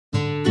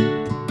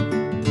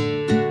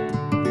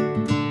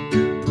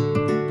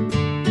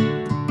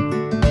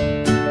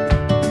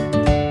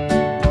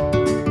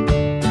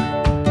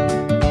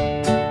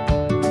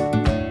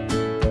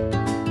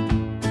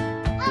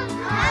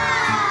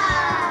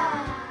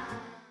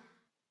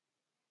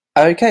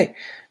Okay,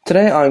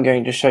 today I'm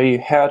going to show you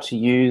how to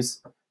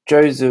use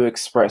JoeZoo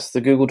Express, the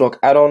Google Doc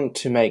add-on,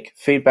 to make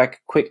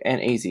feedback quick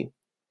and easy.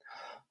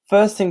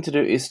 First thing to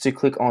do is to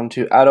click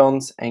onto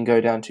add-ons and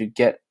go down to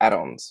Get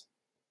Add-ons.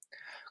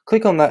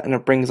 Click on that and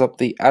it brings up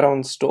the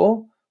add-on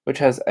store, which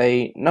has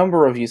a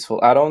number of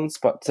useful add-ons,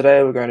 but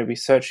today we're going to be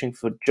searching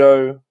for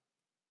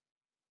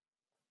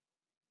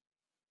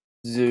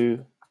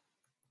JoeZoo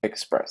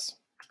Express.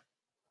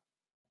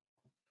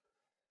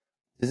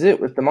 This is it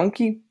with the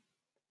monkey.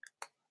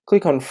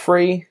 Click on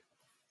free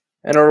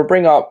and it will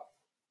bring up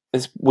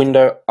this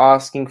window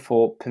asking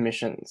for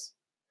permissions.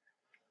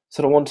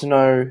 So I want to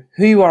know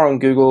who you are on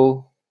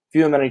Google,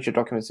 view and manage your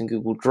documents in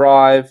Google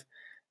Drive,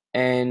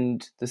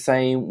 and the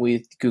same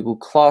with Google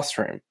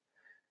Classroom.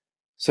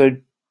 So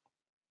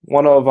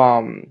one of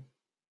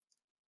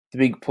the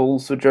big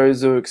pulls for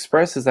JoeZoo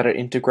Express is that it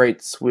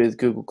integrates with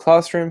Google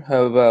Classroom.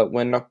 However,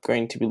 we're not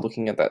going to be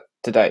looking at that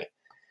today,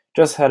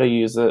 just how to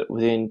use it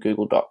within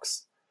Google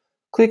Docs.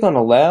 Click on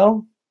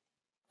Allow,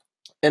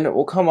 and it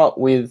will come up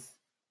with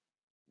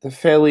the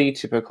fairly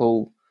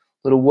typical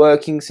little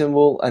working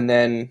symbol, and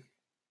then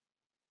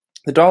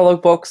the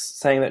dialog box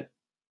saying that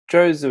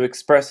JoeZoo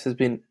Express has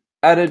been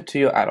added to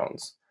your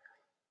add-ons.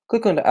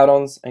 Click on the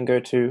add-ons and go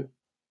to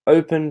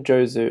Open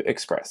JoeZoo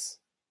Express.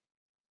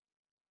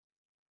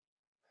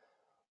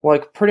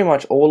 Like pretty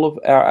much all of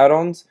our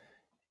add-ons,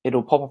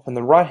 it'll pop up on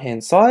the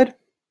right-hand side.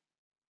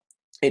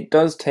 It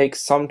does take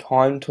some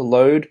time to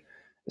load,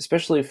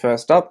 especially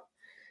first up.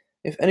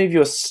 If any of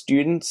your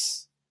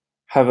students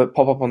have it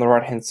pop up on the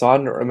right-hand side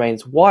and it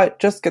remains white,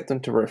 just get them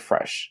to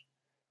refresh.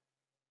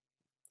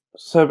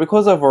 So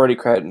because I've already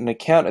created an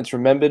account, it's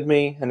remembered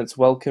me and it's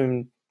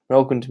welcomed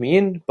me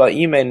in, but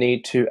you may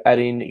need to add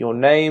in your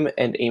name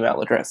and email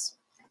address.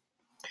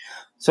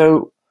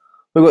 So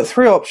we've got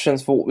three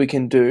options for what we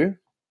can do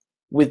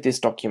with this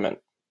document.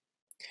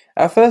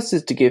 Our first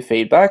is to give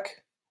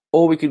feedback,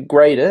 or we could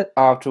grade it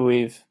after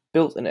we've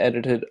built and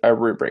edited a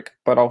rubric,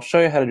 but I'll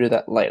show you how to do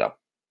that later.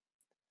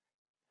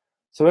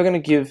 So we're going to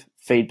give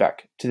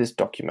feedback to this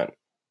document.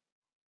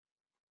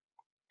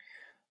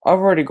 I've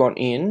already gone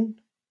in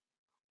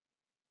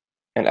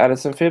and added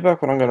some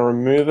feedback, but I'm going to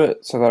remove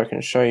it so that I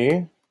can show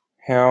you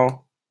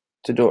how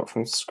to do it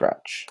from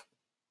scratch.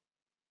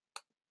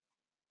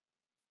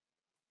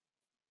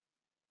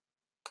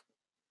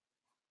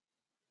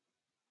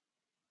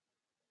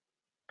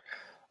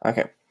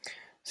 Okay,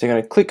 so you're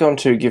going to click on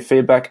to give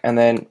feedback and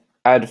then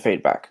add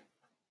feedback.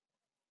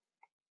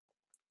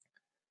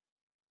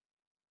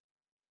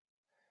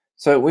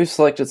 So we've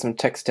selected some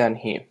text down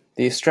here,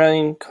 the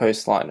Australian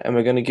coastline, and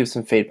we're going to give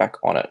some feedback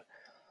on it.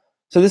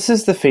 So this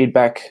is the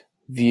feedback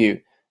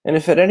view, and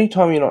if at any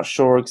time you're not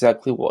sure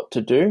exactly what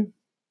to do,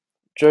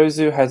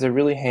 JoeZoo has a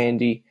really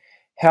handy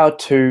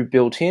how-to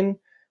built in,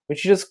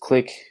 which you just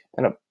click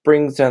and it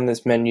brings down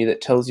this menu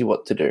that tells you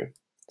what to do.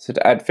 So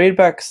to add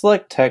feedback,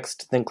 select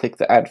text, then click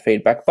the Add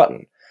Feedback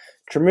button.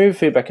 To remove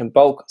feedback in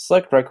bulk,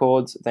 select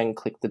records, then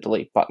click the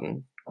Delete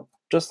button,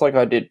 just like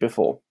I did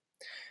before.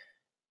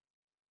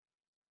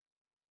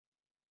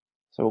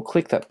 So we'll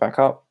click that back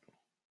up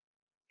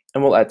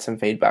and we'll add some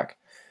feedback.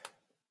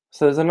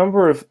 So there's a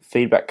number of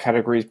feedback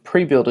categories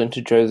pre-built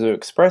into JoeZoo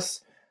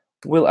Express.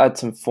 We'll add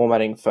some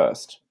formatting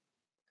first.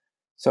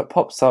 So it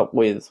pops up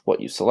with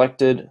what you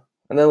selected,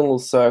 and then a little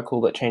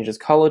circle that changes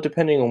color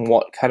depending on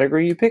what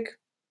category you pick,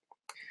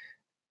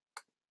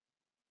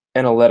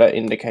 and a letter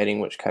indicating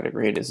which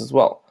category it is as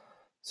well.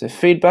 So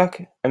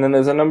feedback, and then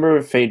there's a number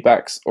of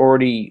feedbacks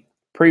already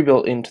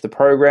pre-built into the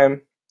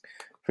program.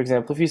 For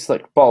example, if you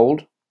select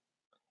bold,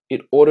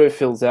 it auto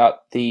fills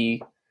out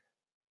the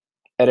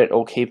edit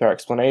or keep our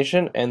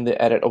explanation and the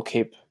edit or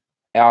keep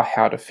our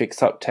how to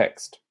fix up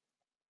text.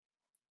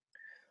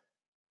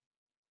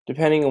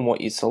 Depending on what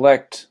you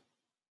select,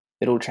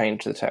 it'll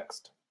change the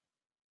text.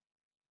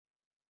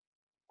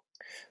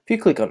 If you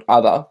click on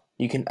other,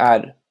 you can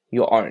add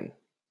your own.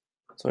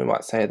 So we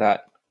might say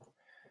that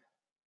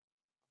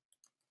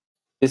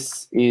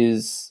this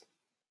is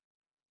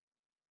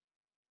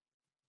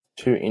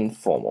too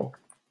informal.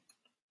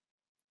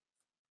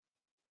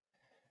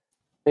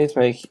 Please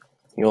make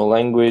your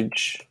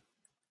language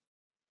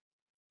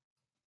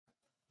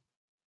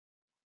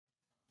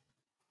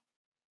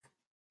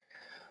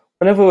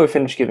Whenever we're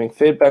finished giving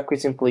feedback, we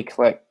simply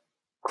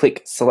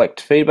click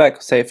Select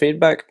Feedback, Save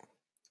Feedback,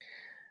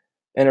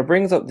 and it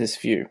brings up this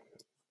view.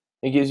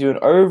 It gives you an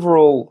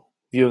overall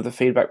view of the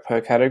feedback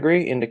per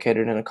category,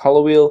 indicated in a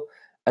color wheel,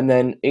 and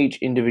then each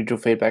individual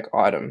feedback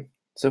item.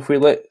 So if we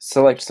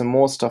select some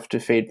more stuff to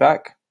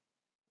feedback,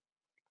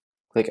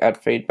 click Add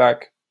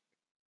Feedback,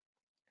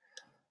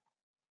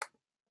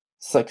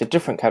 select a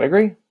different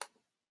category,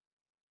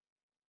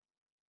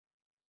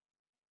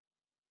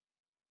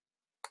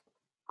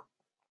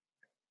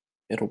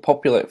 it'll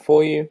populate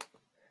for you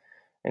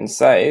and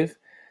save.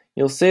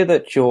 You'll see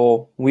that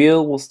your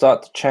wheel will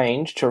start to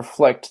change to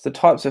reflect the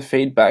types of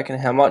feedback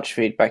and how much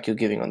feedback you're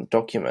giving on the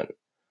document.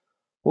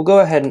 We'll go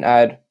ahead and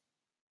add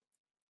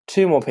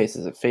two more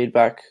pieces of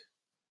feedback.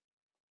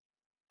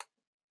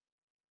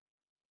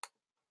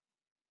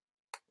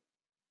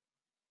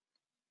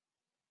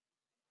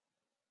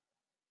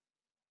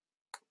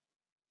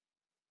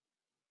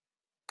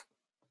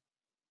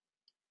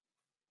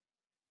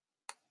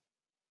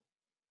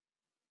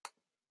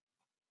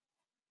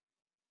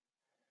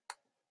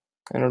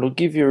 and it'll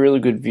give you a really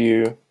good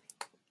view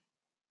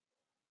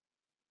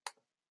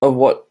of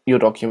what your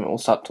document will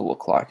start to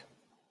look like.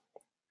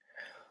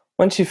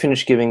 Once you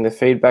finish giving the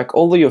feedback,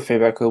 all of your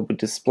feedback will be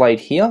displayed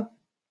here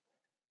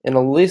in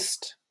a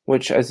list,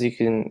 which I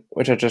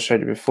just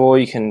showed you before.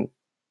 You can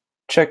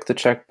check the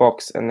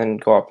checkbox and then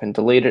go up and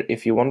delete it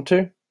if you want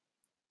to.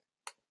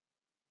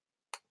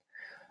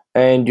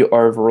 And your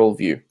overall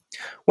view.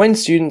 When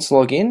students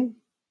log in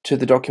to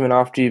the document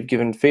after you've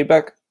given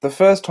feedback, the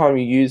first time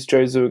you use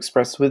JoeZoo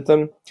Express with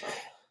them,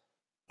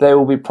 they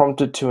will be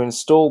prompted to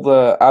install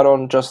the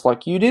add-on just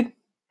like you did,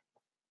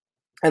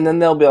 and then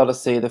they'll be able to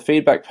see the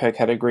feedback per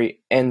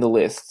category and the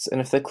lists,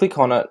 and if they click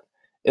on it,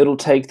 it'll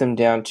take them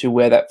down to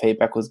where that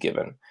feedback was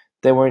given.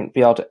 They won't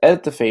be able to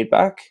edit the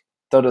feedback,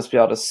 they'll just be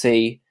able to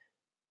see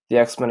the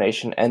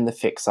explanation and the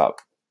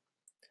fix-up.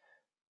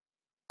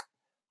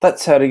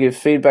 That's how to give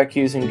feedback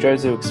using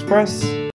JoeZoo Express.